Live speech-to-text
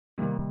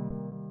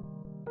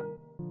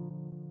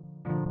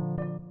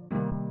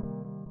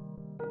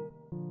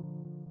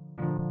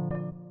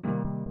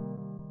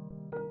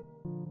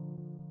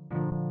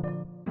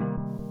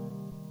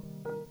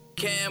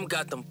Cam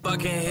got them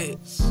fucking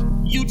hits.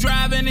 You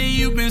driving and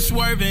you been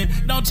swerving.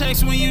 Don't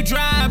text when you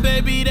drive,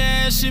 baby,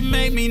 that shit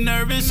make me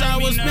nervous. I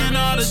will spend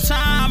all the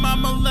time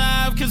I'm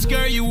alive, cause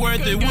girl, you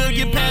worth it. We'll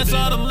get past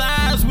all the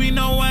lies. We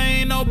know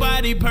ain't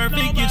nobody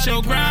perfect. Get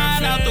your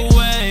grind out the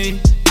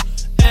way,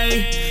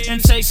 ayy,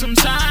 and take some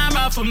time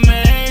out for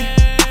me,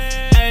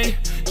 ayy.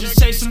 Just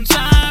take some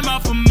time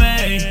out for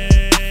me,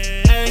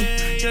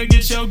 ayy. Girl,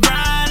 get your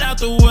grind out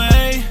the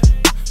way,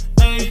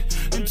 ayy,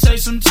 and take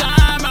some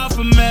time out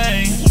for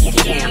me.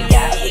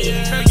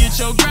 Girl, get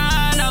your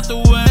grind out the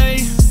way,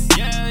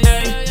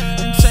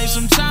 ayy, and take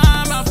some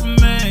time out for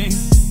me.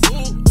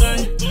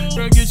 Ay,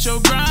 girl, get your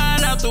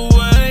grind out the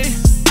way,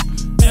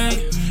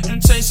 ayy,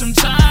 and take some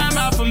time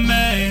out for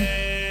me.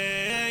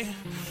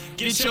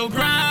 Get your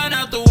grind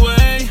out the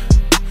way,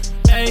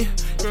 ayy,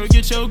 girl,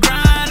 get your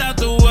grind out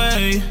the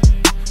way,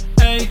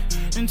 ayy,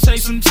 and take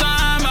some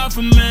time out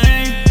for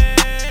me.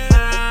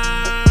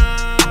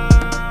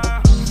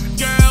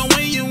 Girl,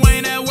 when you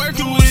ain't at work,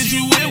 who is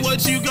you with?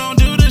 What you gon'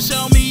 do to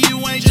show me you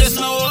ain't just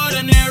no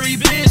ordinary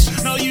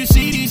bitch? No, you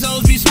see these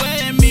hoes be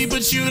sweating me,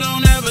 but you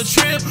don't ever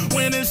trip.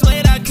 When it's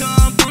late, I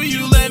come through,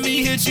 you let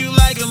me hit you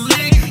like a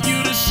lick.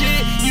 You the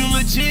shit, you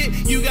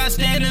legit, you got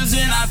standards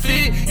and I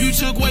fit. You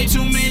took way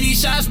too many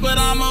shots, but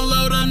I'ma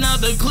load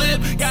another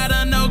clip.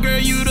 Gotta know, girl,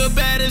 you the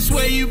baddest,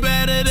 way you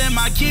better than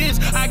my kids.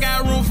 I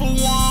got room for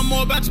one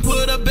more, about to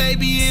put a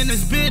baby in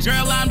this bitch.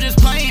 Girl, I'm just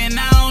playing,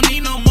 I don't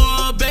need no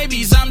more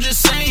babies, I'm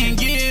just saying.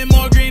 Getting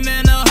more green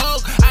than a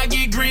hoe, I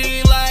get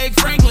green like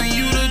Franklin.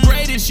 You the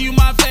greatest, you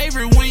my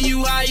favorite, when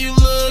you high, you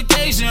look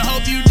Asian.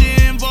 Hope you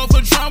didn't vote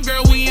for Trump,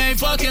 girl, we ain't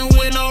fucking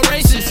with no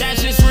racists.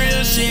 That's just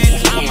real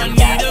shit, I'ma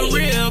need a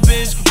real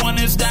bitch, one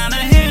that's down to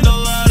handle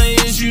all the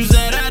issues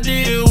that I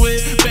deal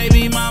with.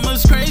 Baby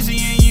mama's crazy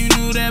and you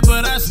knew that,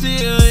 but I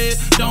still hit.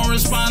 Don't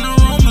respond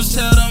to rumors,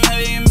 tell them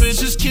hating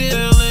bitches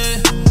kill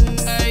it.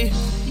 Hey,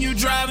 you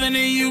driving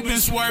and you been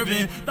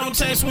swerving. Don't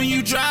text when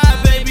you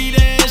drive, baby,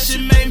 that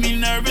shit make me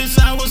nervous.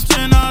 I will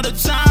spend all the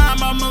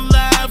time I'm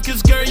alive,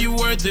 cause girl, you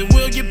worth it.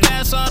 We'll get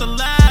past all the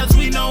lies.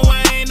 We know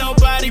ain't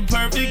nobody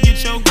perfect.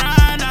 Get your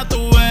grind out the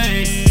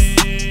way,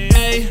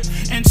 hey,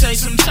 and take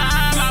some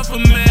time out for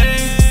me,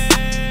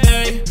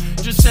 hey.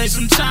 Just take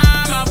some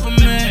time out for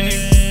me,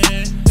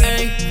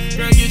 hey.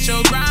 Girl, get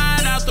your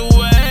grind out the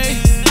way,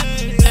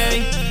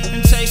 hey,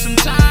 and take some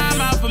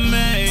time out for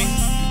me,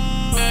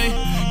 hey.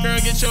 Girl,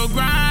 get your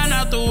grind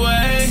out the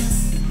way,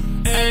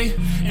 hey,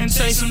 and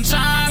take some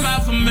time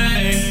out for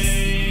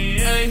me,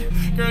 hey.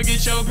 Girl,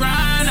 get your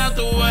grind out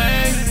the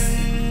way,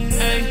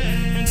 hey,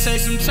 and take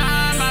some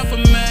time out for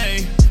me.